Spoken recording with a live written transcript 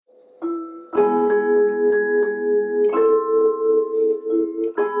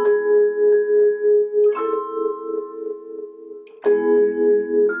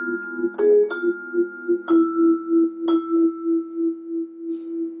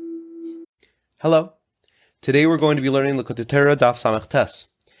Hello. Today we're going to be learning Likkutei Daf Samach Tes,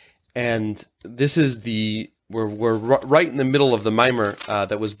 and this is we're right in the middle of the mimer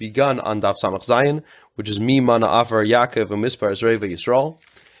that was begun on Daf Samach Zayin, which is Mi Mana Afar Yaakov Umispar Ezrei Yisrael,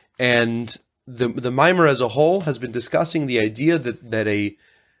 and the mimer as a whole has been discussing the idea that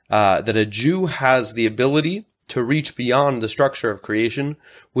a Jew has the ability to reach beyond the structure of creation,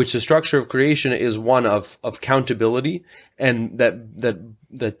 which the structure of creation is one of countability, and that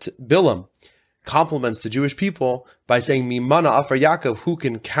Bilam compliments the Jewish people by saying Mimana Afar Yaakov, who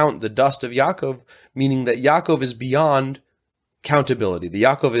can count the dust of Yaakov, meaning that Yaakov is beyond countability. The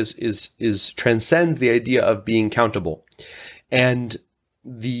Yaakov is transcends the idea of being countable. And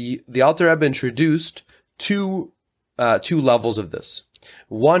the Alter Rebbe introduced two levels of this.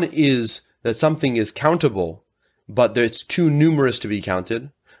 One is that something is countable, but it's too numerous to be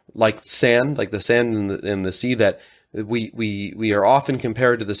counted, like the sand in the sea, that we are often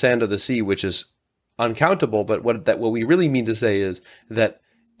compared to the sand of the sea, which is uncountable. But what we really mean to say is that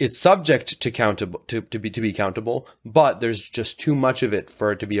it's subject to countable to be countable, but there's just too much of it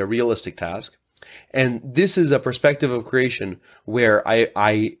for it to be a realistic task. And this is a perspective of creation where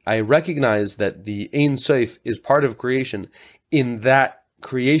I recognize that the Ein Sof is part of creation, in that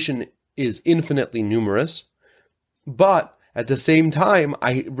creation is infinitely numerous, but at the same time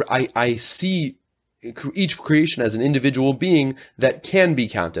I see each creation as an individual being that can be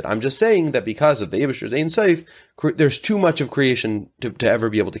counted. I'm just saying that because of the Eibishter's Ein Sof, there's too much of creation to ever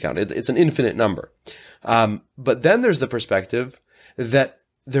be able to count. It's an infinite number. But then there's the perspective that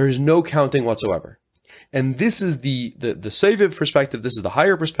there is no counting whatsoever. And this is the Soviv perspective. This is the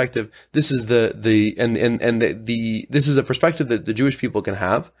higher perspective. This is this is a perspective that the Jewish people can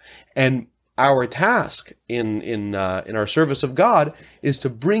have. And our task in our service of God is to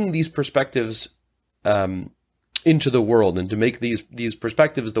bring these perspectives into the world, and to make these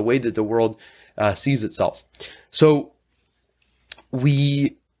perspectives the way that the world sees itself. So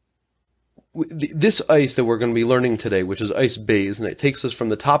this ice that we're going to be learning today, which is ice Beis, and it takes us from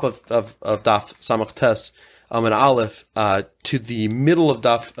the top of Daf Samach Tes Amud Aleph to the middle of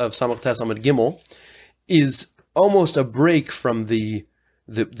Daf of Samach Tes Amud Gimel, is almost a break from the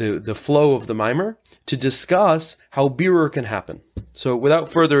flow of the mimer to discuss how birur can happen. So without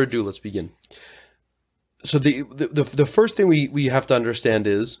further ado, let's begin. So the first thing we have to understand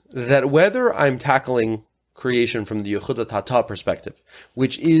is that whether I'm tackling creation from the Yehuda Tata perspective,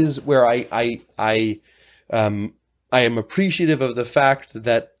 which is where I am appreciative of the fact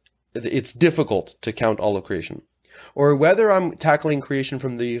that it's difficult to count all of creation, or whether I'm tackling creation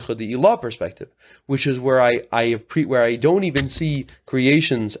from the Yehuda Ilah perspective, which is where I don't even see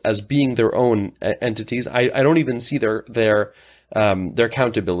creations as being their own entities. I don't even see their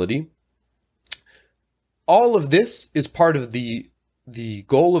countability. All of this is part of the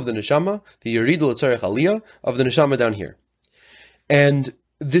goal of the neshama, the Yehuda L'Tzarech Aliyah of the neshama down here. And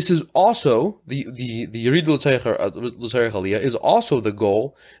this is also, the Yehuda L'Tzarech Aliyah is also the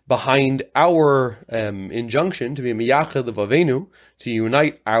goal behind our injunction to be miyachad levavenu, to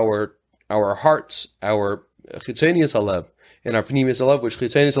unite our hearts, our chitzenius halev, and our pnimius halev, which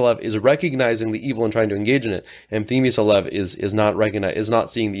chitzenius halev is recognizing the evil and trying to engage in it, and pnimius halev is not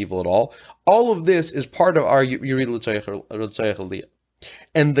seeing the evil at all. All of this is part of our Yehuda L'Tzarech Aliyah.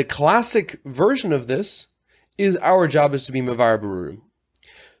 And the classic version of this is our job is to be mevar berurim.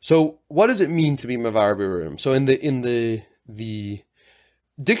 So what does it mean to be mevar berurim? So in the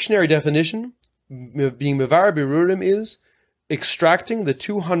dictionary definition, being mevar berurim is extracting the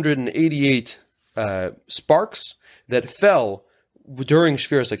 288 sparks that fell during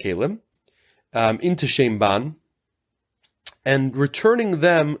Shviras HaKelim into Shem Ban, and returning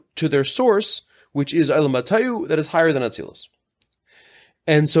them to their source, which is Olam Hatayu, that is higher than Atzilus.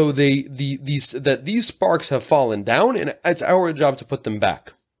 And so these sparks have fallen down, and it's our job to put them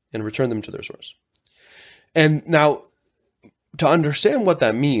back and return them to their source. And now, to understand what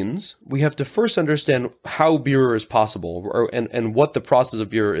that means, we have to first understand how birur is possible, and what the process of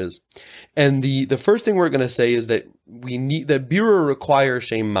birur is. And the first thing we're going to say is that that birur requires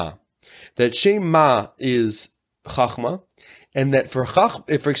Shem Ma. That Shem Ma is Chachma, and that for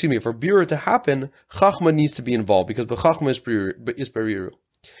birur to happen, Chachma needs to be involved, because B'Chachma is Beriru.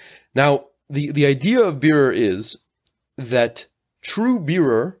 Now, the idea of birur is that true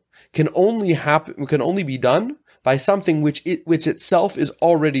birur can only be done by something which itself is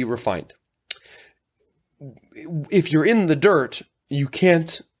already refined. If you're in the dirt, you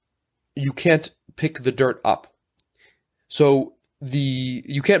can't pick the dirt up. So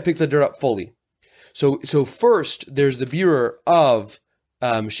you can't pick the dirt up fully. So first there's the birur of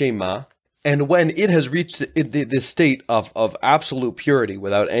Shema, And when it has reached this state of absolute purity,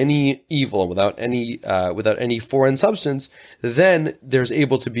 without any evil, without any foreign substance, then there's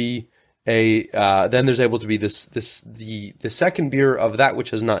able to be the second beer of that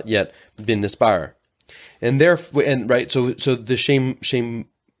which has not yet been nisbar. And therefore, so the shem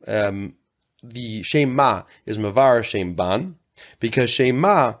ma is mavar shem ban, because shem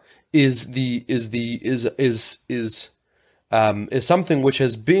ma is something which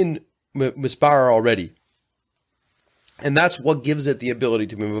has been misbar already, and that's what gives it the ability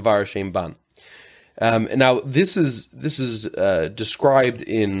to be mavar shem ban. And now this is described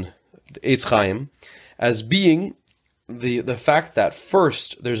in Eitz Chaim as being the fact that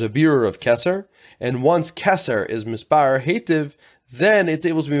first there's a beer of keser, and once keser is misbar hetiv, then it's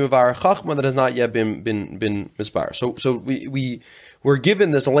able to be mavar chachma that has not yet been misbar. So we're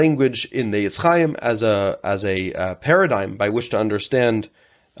given this language in the Eitz Chaim as a paradigm by which to understand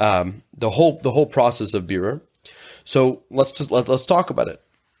the whole process of birur. So let's talk about it.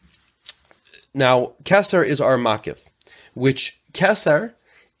 Now, keser is our makif, which keser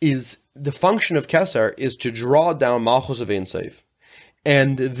is the function of keser is to draw down malchus of Ein Sof,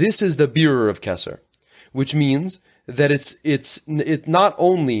 and this is the birur of keser, which means that it's not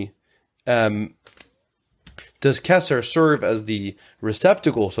only does keser serve as the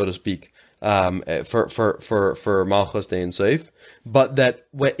receptacle, so to speak, for malchus Ein Sof, but that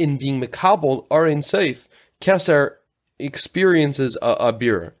in being mekabel or Ein Sof, keser experiences a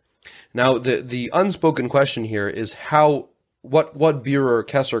birur. Now, the unspoken question here is what birur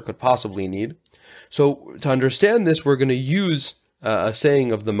keser could possibly need. So to understand this, we're going to use a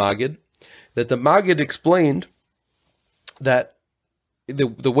saying of the Maggid, that the Maggid explained that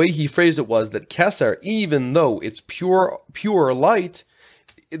the way he phrased it was that keser, even though it's pure light,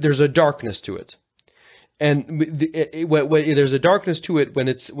 there's a darkness to it, and there's a darkness to it when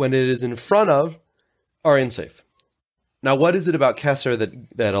it is in front of our Ein Sof. Now, what is it about keser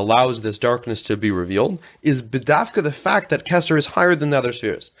that allows this darkness to be revealed? Is b'dafka the fact that keser is higher than the other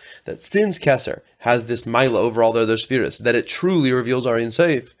spheres. That since keser has this maila over all the other spheres, that it truly reveals our Ein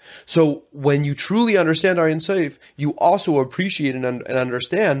Sof. So when you truly understand our Ein Sof, you also appreciate and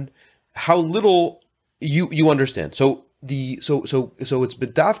understand how little you understand. So it's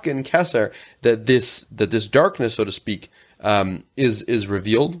b'dafka in keser that this darkness, so to speak, is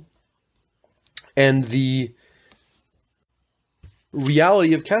revealed, and the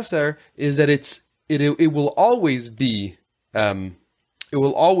reality of keser is that it will always be batal,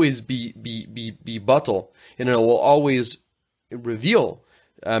 and it will always reveal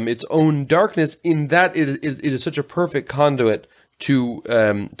its own darkness, in that it is such a perfect conduit to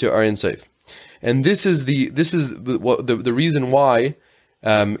our Ein Sof. And this is the reason why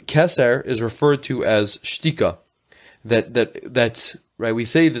keser is referred to as shtika. That's right. We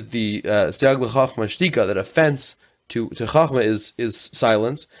say that the siag l'chachma shtika, that a fence to chachma is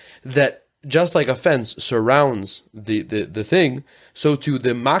silence, that just like a fence surrounds the thing, so to the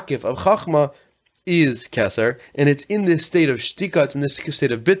makif of chachma is keser, and it's in this state of shtika, it's in this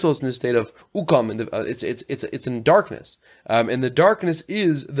state of bittul, it's in this state of ukam, and it's in darkness, and the darkness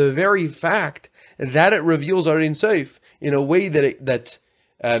is the very fact that it reveals our Ein Sof in a way that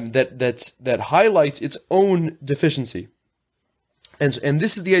highlights its own deficiency, and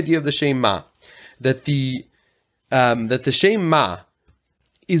this is the idea of the shem ma, that the shem ma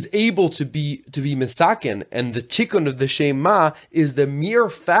is able to be misaken, and the tikkun of the shem ma is the mere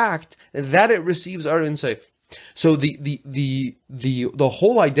fact that it receives our Ein Sof. So the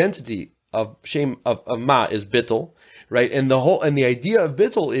whole identity of shem of ma is bittul, right? And the idea of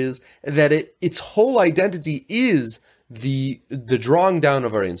bittul is that its whole identity is the drawing down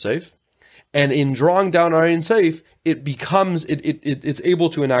of our Ein Sof, and in drawing down our Ein Sof, it's able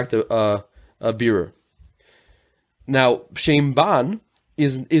to enact a birur. Now, shem ban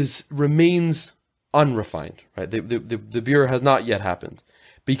remains unrefined, right? The birur has not yet happened,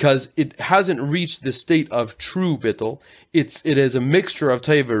 because it hasn't reached the state of true bittul. It is a mixture of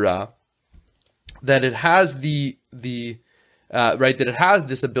tevira, that it has that it has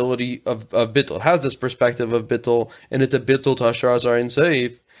this ability of bittul. It has this perspective of bittul, and it's a bittul to hasharas our Ein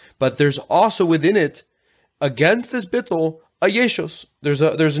Sof. But there's also within it, against this bittul, a yeshus. There's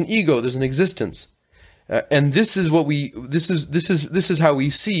an ego. There's an existence. And this is what this is how we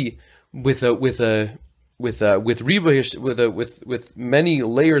see with many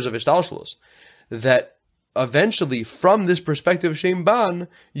layers of ishtalshalos, that eventually from this perspective of shem ban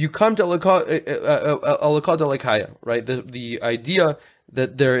you come to alakad alakaya, right? The idea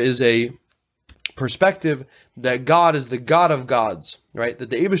that there is a perspective that God is the God of gods, right? That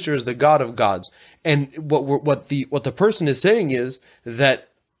the Eibishter is the God of gods, and what the person is saying is that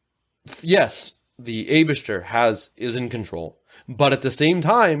yes, the Eibishter is in control, but at the same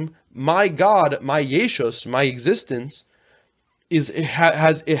time, my God, my Yeshus, my existence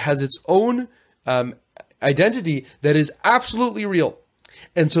has its own identity that is absolutely real.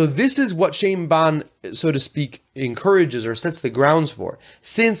 And so this is what Shem Ban, so to speak, encourages or sets the grounds for.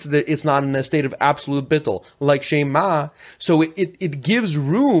 Since it's not in a state of absolute bittul like Shem Ma, so it gives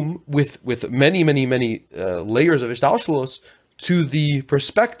room with many layers of ishtalshalos to the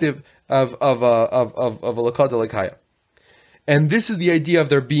perspective of a Likkutei Lekaya. And this is the idea of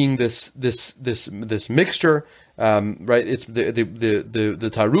there being this mixture, right? It's the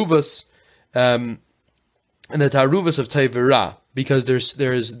taruvas, and the taruvas of Tevira, because it's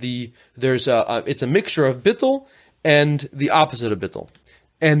a mixture of bittul and the opposite of bittul.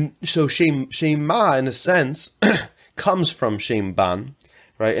 And so Shem Ma, in a sense, comes from Shem Ban,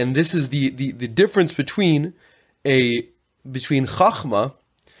 right? And this is the difference between Chachma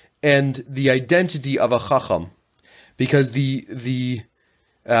and the identity of a Chacham. Because that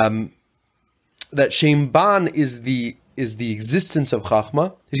Shem Ban is the existence of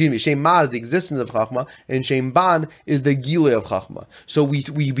Chachma. Excuse me, Shem Ma is the existence of Chachma, and Shem Ban is the Gilui of Chachma. So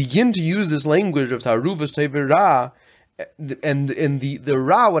we begin to use this language of Taruvas Tevira, and the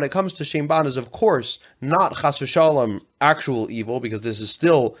Ra when it comes to Shem Ban is of course not Chas v'Shalom actual evil, because this is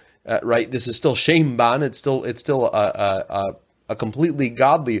still right. This is still Shem Ban. It's still a completely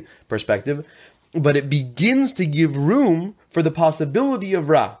godly perspective. But it begins to give room for the possibility of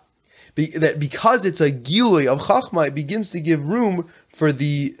Ra. That because it's a Gilui of Chachma, it begins to give room for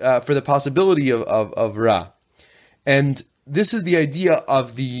the possibility of Ra. And this is the idea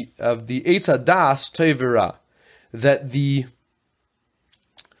of the Eitz Hadas Tevira, that the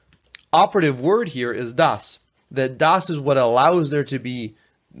operative word here is Das. That Das is what allows there to be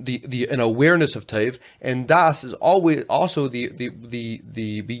an awareness of Tev, and Das is always also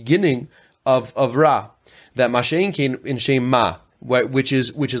the beginning of Ra, that Mashein Kain in Shem Ma, which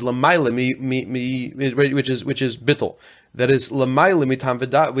is Lamaila which is bittul, that is Lamaila mitam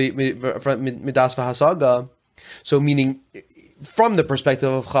midas v'hasaga. So meaning, from the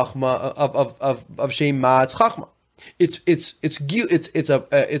perspective of Chachma of Shem Ma, it's Chachma. It's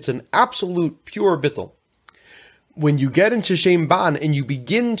an absolute pure bittul. When you get into Shem Ban and you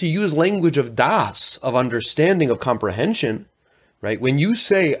begin to use language of Das, of understanding, of comprehension, right? When you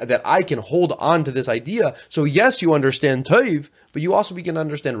say that I can hold on to this idea, so yes, you understand Toiv, but you also begin to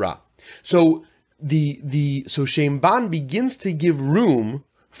understand Ra. So so Shem Ban begins to give room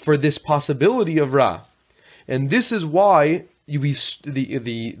for this possibility of Ra, and this is why the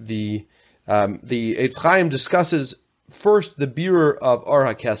Eitz Chaim discusses first the birur of Or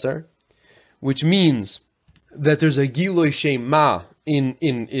HaKeser, which means that there's a Gilui Shem Ma in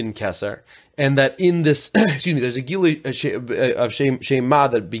Keser, and that in this, excuse me, there's a Gilui of Shem Ma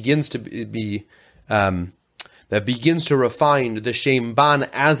that begins to be that begins to refine the Shem Ban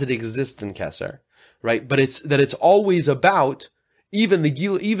as it exists in Keser, right? But it's always about, even the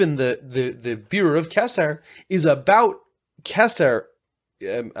birur of Keser is about Keser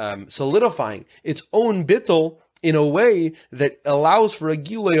solidifying its own bittul in a way that allows for a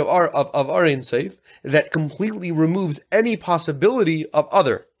Gilui of Ein Sof that completely removes any possibility of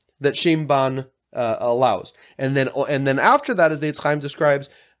other that Shem Ban allows. And then after that, as the Eitz Chaim describes,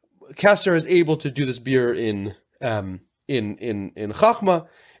 Keser is able to do this birur in Chachma,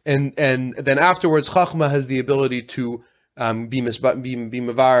 and then afterwards Chachma has the ability to be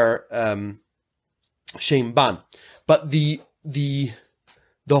mevar Shem Ban. But the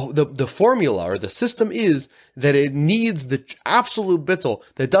formula or the system is that it needs the absolute bittul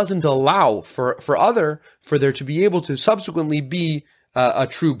that doesn't allow for there to be able to subsequently be a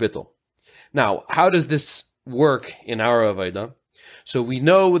true bittul. Now, how does this work in our Avodah? So we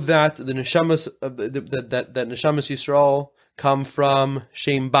know that the neshamas that neshamas Yisrael come from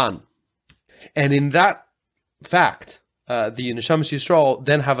Shem Ban, and in that fact, the neshamas Yisrael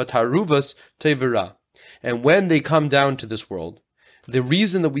then have a taruvas tevira, and when they come down to this world, the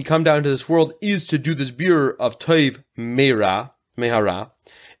reason that we come down to this world is to do this birur of Toiv Mehara,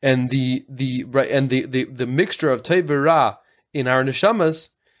 and the mixture of Toiv Ra in our neshamas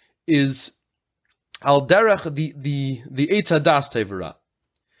is al derech the Eitz Hadas Toiv Ra.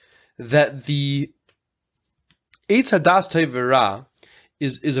 That the Eitz Hadas Toiv Ra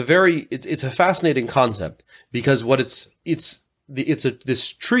is a fascinating concept, because what it's this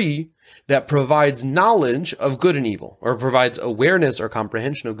tree that provides knowledge of good and evil, or provides awareness or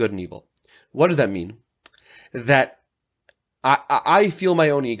comprehension of good and evil. What does that mean? That I feel my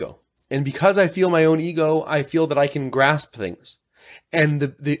own ego, and because I feel my own ego, I feel that I can grasp things, and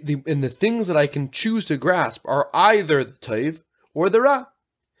the things that I can choose to grasp are either the Toiv or the Ra.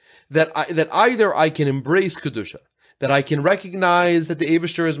 that either I can embrace kedusha, that I can recognize that the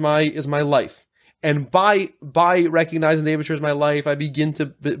Eibishter is my life, and by recognizing the Eibishter as my life, I begin to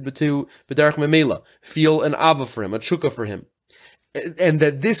b'derech memela feel an ava for him, a tshuka for him, and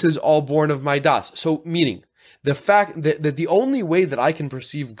that this is all born of my das. So, meaning the fact that the only way that I can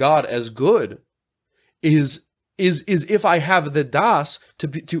perceive God as good is if I have the das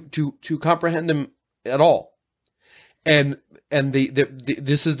to comprehend him at all, and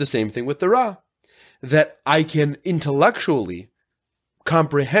this is the same thing with the ra, that I can intellectually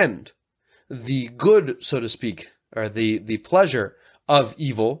comprehend the good, so to speak, or the pleasure of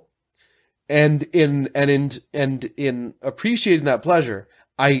evil, and in appreciating that pleasure,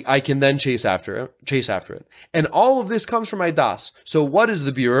 I can then chase after it, and all of this comes from my das. So, what is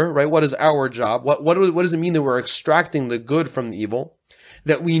the birur, right? What is our job? What does it mean that we're extracting the good from the evil?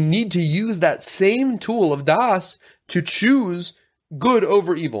 That we need to use that same tool of das to choose good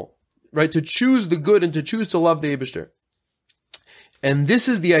over evil, right? To choose the good and to choose to love the Eibishter. And this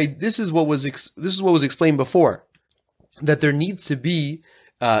is what was explained before, that there needs to be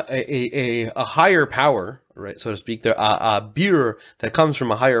a higher power, right, so to speak, there a birur that comes from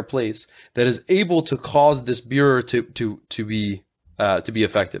a higher place that is able to cause this birur to be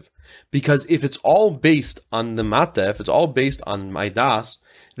effective. Because if it's all based on the mata, if it's all based on my das,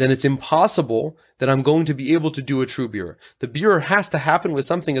 then it's impossible that I'm going to be able to do a true birur. The birur has to happen with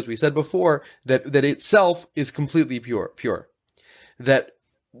something, as we said before, that itself is completely pure. That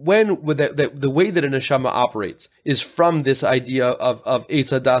the way that a neshama operates is from this idea of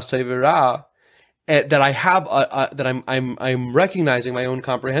eitz hadas tov, that I have that I'm recognizing my own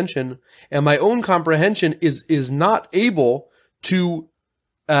comprehension, and my own comprehension is not able to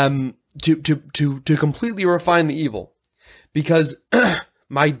completely refine the evil, because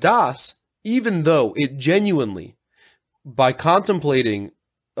my das, even though it genuinely, by contemplating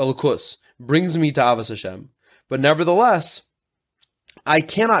elikus, brings me to avos Hashem, but nevertheless, I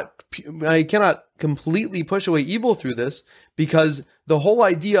cannot completely push away evil through this, because the whole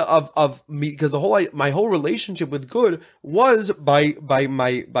idea of me, because my whole relationship with good was by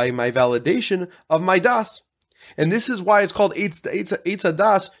my validation of my das, and this is why it's called eitz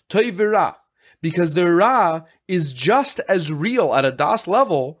hadas tov v'ra, because the ra is just as real at a das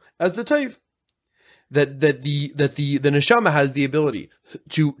level as the tov. That the neshama has the ability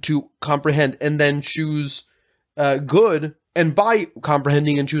to comprehend and then choose good. And by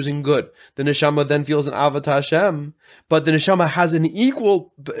comprehending and choosing good, the neshama then feels an avat Hashem, but the neshama has an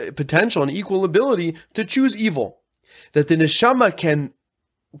equal potential, an equal ability to choose evil. That the neshama can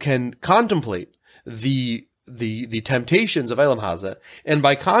contemplate the temptations of Eilam Hazeh, and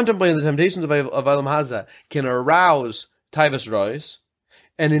by contemplating the temptations of Eilam Hazeh, can arouse Taivas Rois,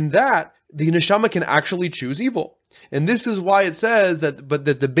 and in that, the neshama can actually choose evil. And this is why it says that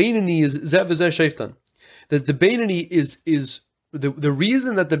the Beinoni is Zev Zeh Sheftan. That the Beinoni is the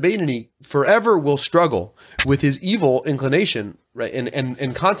reason that the Beinoni forever will struggle with his evil inclination, right,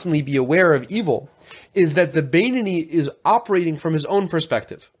 and constantly be aware of evil, is that the Beinoni is operating from his own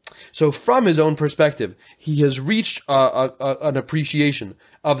perspective. So from his own perspective, he has reached an appreciation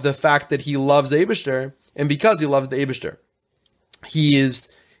of the fact that he loves the Eibishter, and because he loves the Eibishter, he is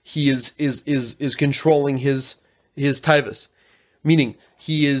controlling his taivas. Meaning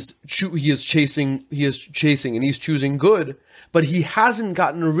he is chasing and he's choosing good, but he hasn't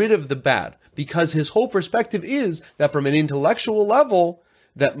gotten rid of the bad, because his whole perspective is that from an intellectual level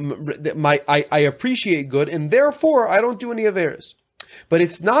I appreciate good, and therefore I don't do any averes. But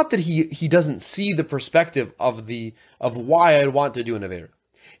it's not that he doesn't see the perspective of why I want to do an avera.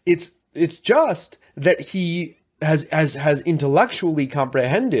 It's just that he has intellectually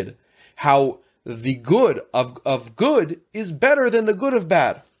comprehended how the good of good is better than the good of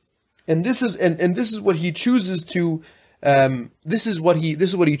bad, and this is what he chooses to this is what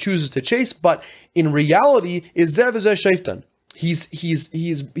he chooses to chase. But in reality, is zev zeh sheftan. He's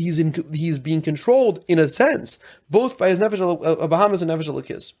being controlled in a sense both by his nefesh Bahamas and nefesh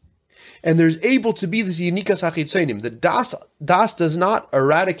Elokus. And there's able to be this unikas hachitzainim. The das does not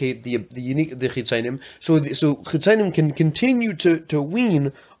eradicate the chitzainim, so chitzainim can continue to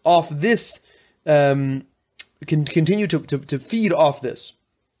wean off this. Can continue to feed off this,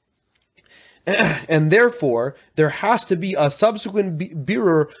 and therefore there has to be a subsequent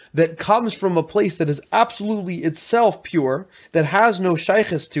birur that comes from a place that is absolutely itself pure, that has no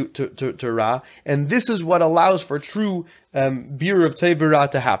shaykhis to ra, and this is what allows for true birur of tov v'ra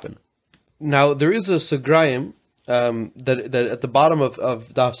to happen. Now there is a segrayim that at the bottom of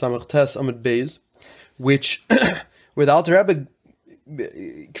Daf Samach Tes Amud Beis, which where the Alter Rebbe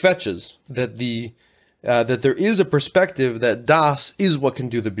kvetches that the that there is a perspective that das is what can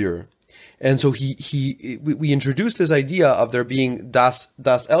do the birur. And so we introduced this idea of there being das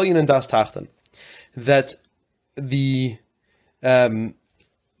elyon and das tachten, that the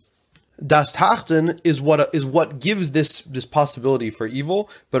das tachten is what gives this possibility for evil,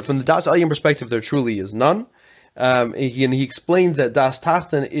 but from the das elyon perspective, there truly is none. And he explains that das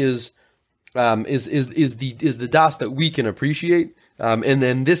tachten is the das that we can appreciate,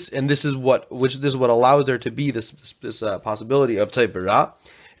 and this is what allows there to be this possibility of Tov Ra,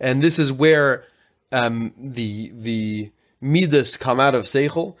 and this is where the midas come out of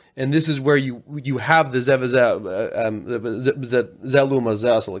seichel, and this is where you have the zeluma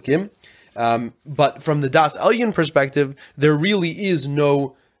ze'asalakim. But from the das elyon perspective, there really is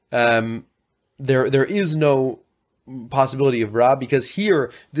no there is no possibility of ra, because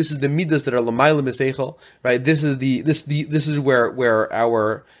here this is the midas that are lamayla miseichel, right? This is where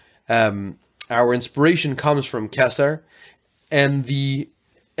our inspiration comes from keser,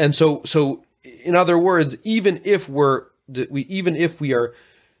 and so in other words, even if you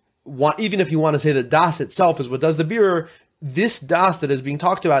want to say that das itself is what does the birur, this das that is being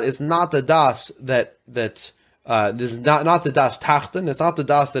talked about is not the das that this is not the das tachten. It's not the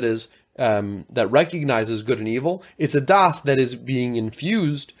das that is that recognizes good and evil. It's a das that is being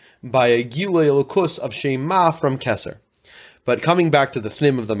infused by a gilui elokus of shema from keser. But coming back to the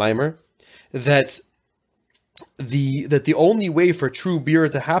fnim of the mimer, that the only way for true birur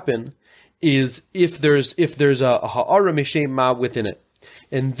to happen is if there's a ha'ara meshema within it,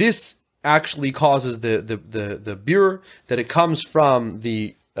 and this actually causes the birur that it comes from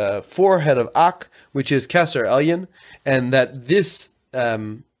the forehead of Ak, which is keser elyon, and that this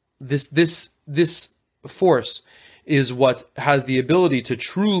force is what has the ability to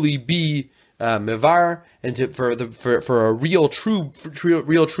truly be mevar, and for a real true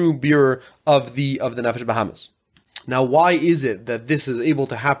birur of the nefesh bahamas. Now, why is it that this is able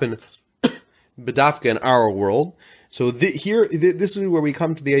to happen bedafka in our world? So this is where we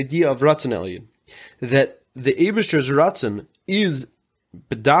come to the idea of ratzon elyon, that the Eibishter's ratzon is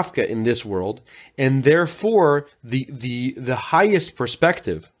bedafka in this world, and therefore the highest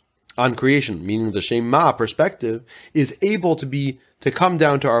perspective on creation, meaning the Shema perspective, is able to come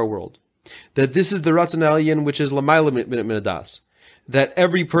down to our world. That this is the ratzon elyon, which is lamayla min das, that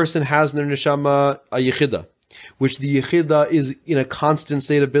every person has in their neshama a yechida, which the yechida is in a constant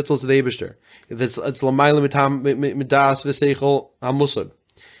state of bittul to the Eibishter. It's lamayla midas v'seichel hamusag,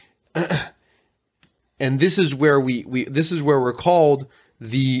 and this is where we're called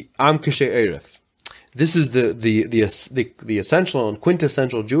the Am Kashay Eiref. This is the essential and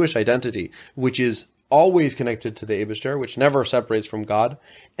quintessential Jewish identity, which is always connected to the Eibishter, which never separates from God.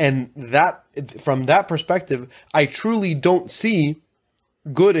 And that, from that perspective, I truly don't see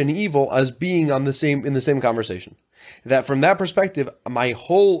good and evil as being in the same conversation. That from that perspective, my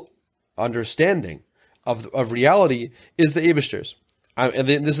whole understanding of reality is the Eibishter's. And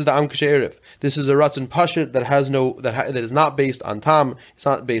this is the Am Kashay Erev. This is a Ratzon Pashut that is not based on Tam. It's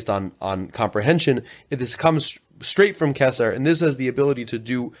not based on comprehension. This comes straight from Keser, and this has the ability to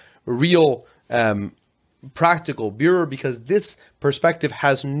do real practical birur, because this perspective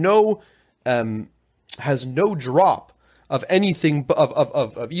has no drop of anything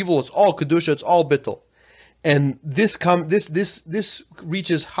of evil. It's all kedusha. It's all bittul, and this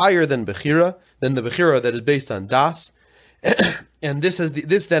reaches higher than bechira, than the bechira that is based on das. And this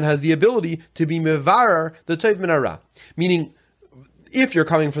then has the ability to be mevarer the tov min hara. Meaning, if you're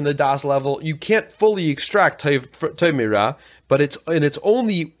coming from the das level, you can't fully extract tov min hara, but it's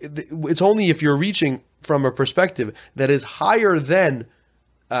only if you're reaching from a perspective that is higher than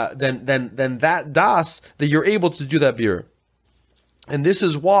that das that you're able to do that birur. And this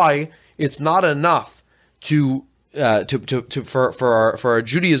is why it's not enough for our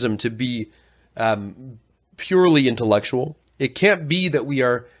Judaism to be purely intellectual. It can't be that we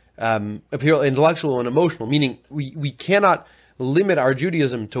are purely intellectual and emotional, meaning we cannot limit our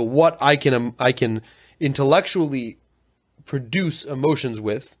Judaism to what I can intellectually produce emotions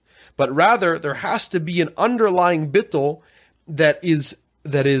with, but rather there has to be an underlying bittul that is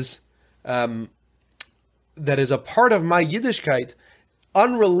a part of my Yiddishkeit,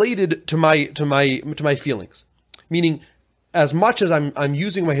 unrelated to my feelings. Meaning, as much as I'm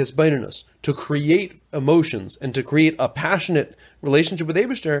using my hisbonenus to create emotions and to create a passionate relationship with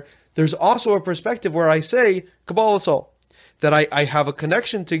Eibishter, there's also a perspective where I say, Kabbalah Sol, that I have a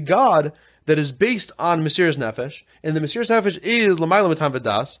connection to God that is based on Mesiras Nefesh, and the Mesiras Nefesh is L'mayla Matan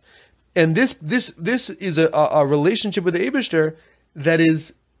V'das, and this is a relationship with the Eibishter that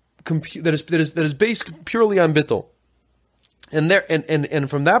is based purely on bittul, and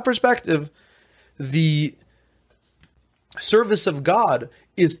from that perspective, the service of God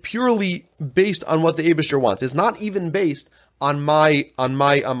is purely based on what the Eibishter wants. It's not even based on my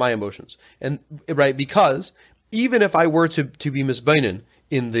emotions, and right, because even if I were to be misbeinen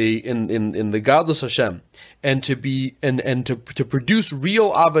in the godless Hashem, and to be and to produce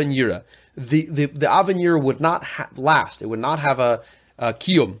real Ava and Yira, the Ava and Yira would not last. It would not have a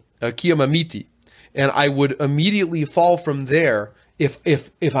kiyum amiti, and I would immediately fall from there. If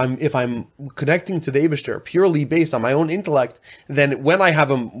I'm connecting to the Eibishter purely based on my own intellect, then if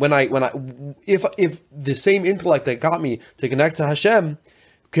the same intellect that got me to connect to Hashem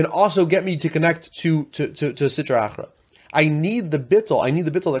can also get me to connect to Sitra Achra, I need the bittul. I need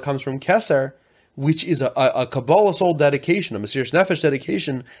the bittul that comes from Keser, which is a Kabbalah soul dedication, a Mesiras Nefesh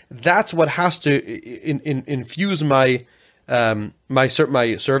dedication. That's what has to infuse my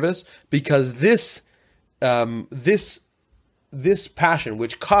service, because this passion,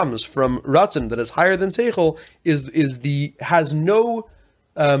 which comes from Ratzon that is higher than Seichel, has no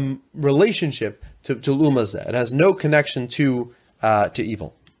relationship to Lumazeh. It has no connection to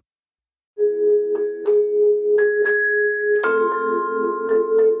evil.